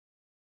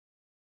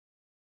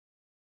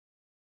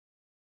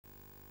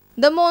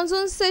The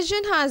monsoon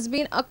session has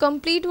been a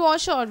complete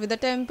washout, with the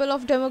temple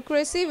of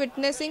democracy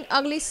witnessing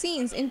ugly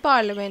scenes in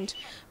parliament.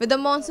 With the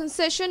monsoon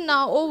session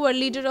now over,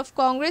 leader of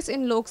Congress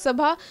in Lok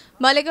Sabha,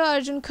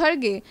 Mallikarjun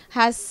Kharge,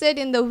 has said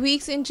in the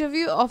week's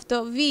interview of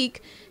the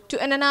week to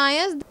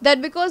Ananias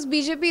that because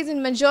BJP is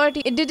in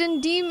majority, it didn't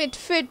deem it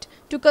fit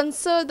to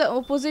consult the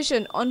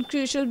opposition on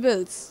crucial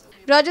bills.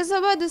 Rajya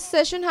Sabha this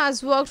session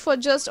has worked for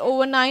just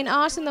over 9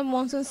 hours in the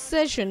monsoon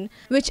session,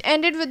 which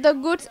ended with the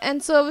Goods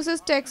and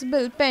Services Tax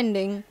Bill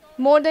pending.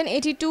 More than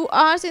 82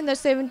 hours in the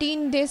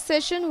 17-day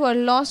session were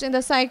lost in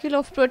the cycle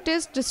of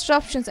protests,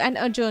 disruptions and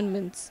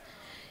adjournments.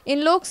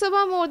 In Lok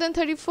Sabha, more than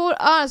 34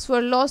 hours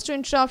were lost to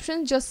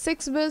interruptions. Just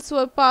 6 bills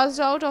were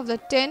passed out of the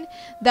 10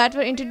 that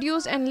were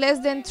introduced, and less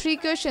than 3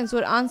 questions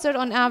were answered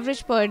on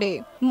average per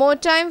day. More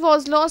time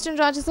was lost in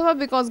Rajya Sabha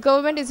because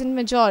government is in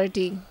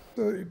majority.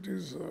 It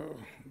is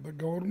the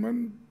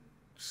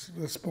government's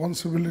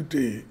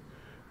responsibility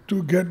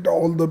to get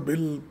all the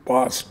bill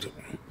passed.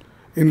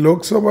 In Lok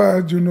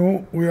Sabha, as you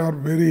know, we are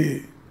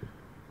very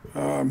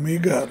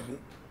meager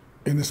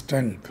in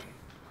strength.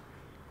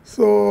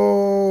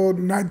 So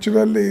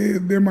naturally,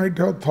 they might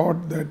have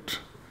thought that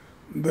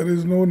there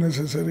is no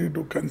necessity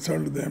to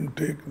consult them,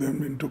 take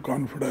them into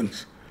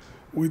confidence.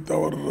 With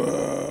our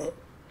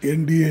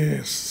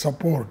NDA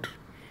support,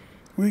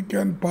 we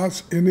can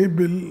pass any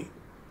bill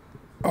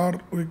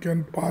or we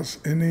can pass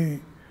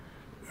any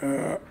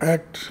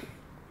act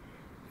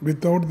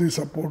without the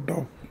support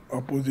of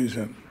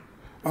opposition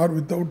or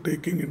without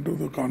taking into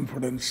the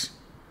confidence.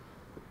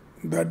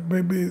 That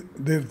may be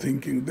their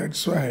thinking.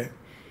 That's why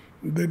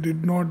they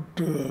did not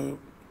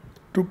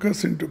took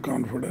us into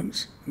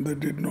confidence. They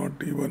did not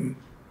even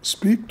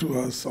speak to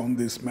us on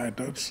these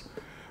matters.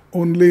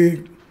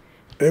 Only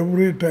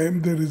every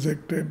time they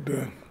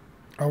rejected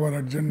our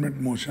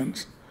adjournment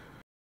motions.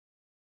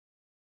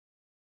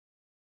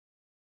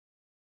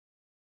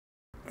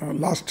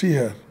 Last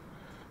year,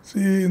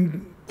 see,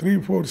 in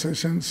 3-4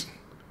 sessions,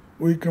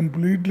 we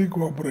completely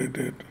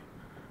cooperated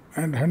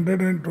and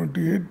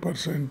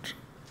 128%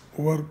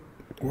 work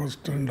was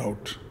turned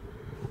out.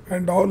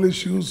 And all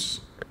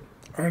issues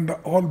and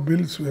all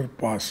bills were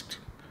passed.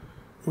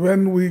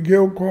 When we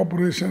gave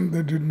cooperation,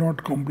 they did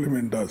not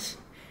compliment us.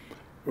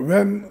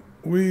 When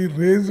we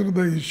raised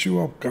the issue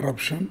of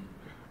corruption,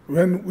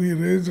 when we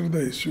raised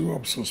the issue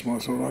of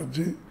Sushma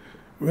Swaraj,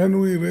 when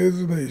we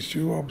raised the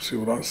issue of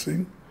Shivraj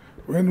Singh,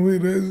 when we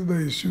raised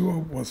the issue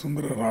of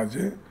Vasundhara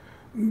Raje,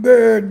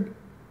 they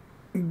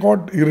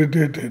got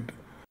irritated.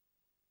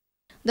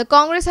 The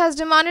Congress has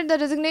demanded the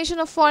resignation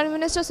of Foreign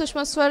Minister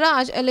Sushma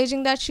Swaraj,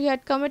 alleging that she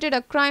had committed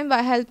a crime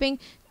by helping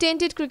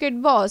tainted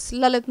cricket boss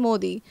Lalit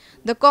Modi.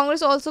 The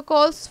Congress also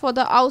calls for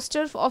the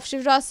ouster of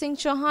Shivraj Singh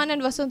Chauhan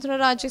and Vasundhara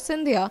Raje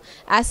Scindia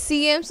as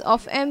CMs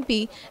of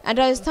MP and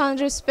Rajasthan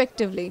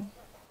respectively.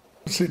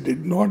 She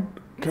did not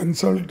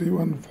consult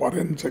even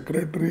Foreign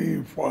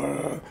Secretary,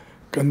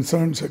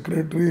 concerned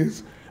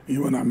secretaries,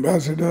 even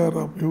Ambassador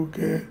of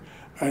UK,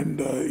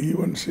 and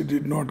even she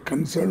did not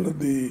consult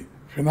the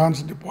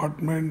Finance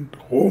Department,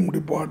 Home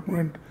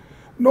Department.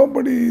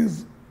 Nobody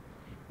is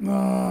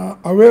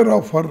aware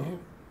of her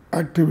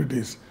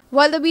activities.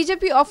 While the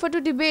BJP offered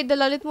to debate the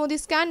Lalit Modi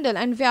scandal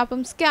and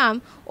Vyapam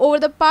scam, over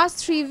the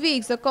past 3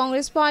 weeks, the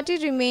Congress party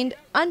remained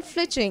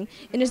unflinching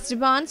in its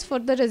demands for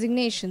the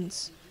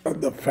resignations.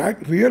 The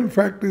real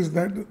fact is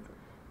that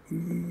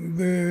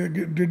they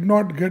did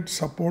not get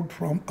support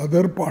from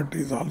other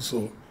parties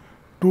also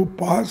to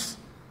pass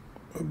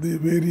the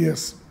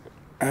various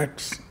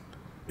acts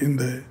in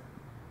the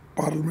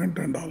Parliament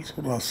and also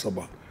Rajya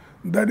Sabha.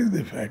 That is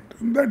the fact.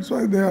 That's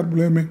why they are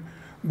blaming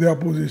the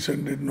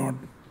opposition did not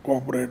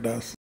cooperate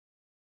us.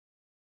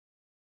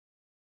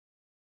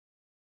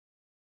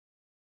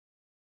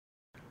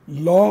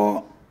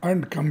 Law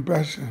and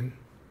compassion,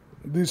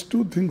 these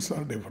two things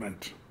are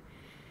different.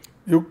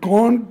 You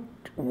can't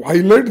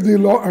violate the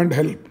law and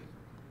help.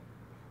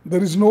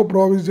 There is no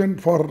provision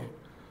for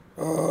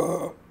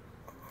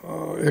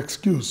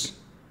excuse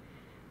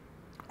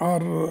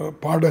or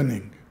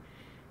pardoning.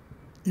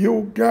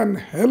 You can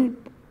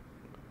help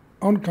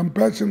on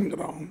compassion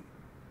ground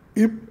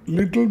if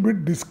little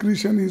bit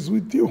discretion is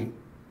with you.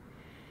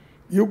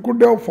 You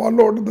could have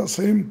followed the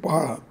same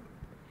path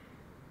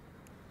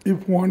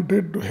if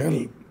wanted to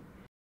help.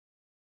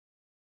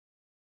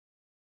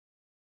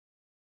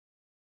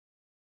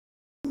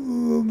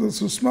 The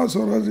Sushma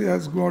Swaraj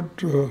has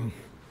got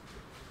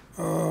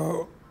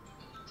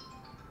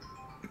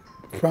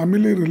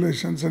family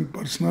relations and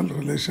personal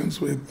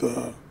relations with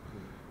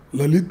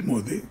Lalit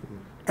Modi,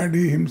 and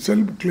he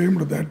himself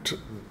claimed that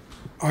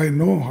I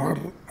know her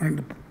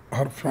and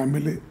her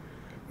family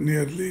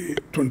nearly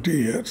 20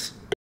 years.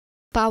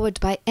 Powered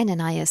by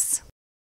Ananias.